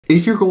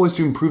If your goal is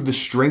to improve the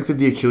strength of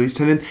the Achilles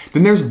tendon,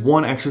 then there's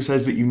one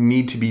exercise that you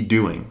need to be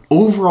doing.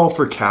 Overall,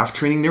 for calf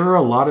training, there are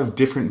a lot of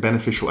different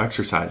beneficial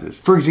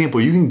exercises. For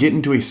example, you can get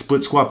into a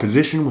split squat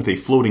position with a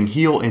floating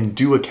heel and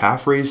do a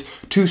calf raise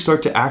to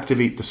start to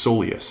activate the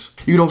soleus.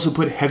 You could also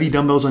put heavy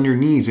dumbbells on your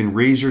knees and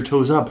raise your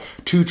toes up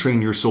to train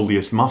your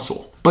soleus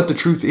muscle. But the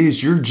truth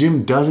is, your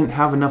gym doesn't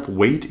have enough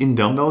weight in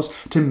dumbbells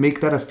to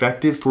make that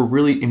effective for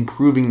really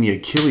improving the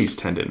Achilles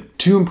tendon.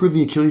 To improve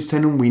the Achilles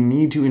tendon, we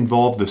need to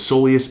involve the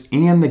soleus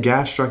and the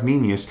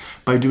gastrocnemius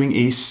by doing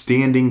a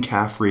standing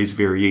calf raise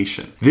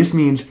variation. This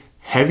means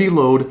heavy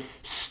load,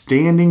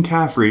 standing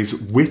calf raise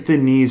with the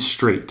knees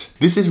straight.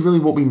 This is really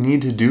what we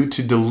need to do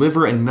to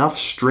deliver enough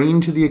strain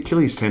to the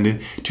Achilles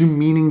tendon to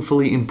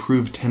meaningfully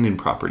improve tendon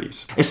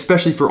properties,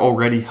 especially for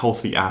already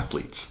healthy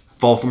athletes.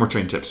 Follow for more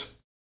training tips.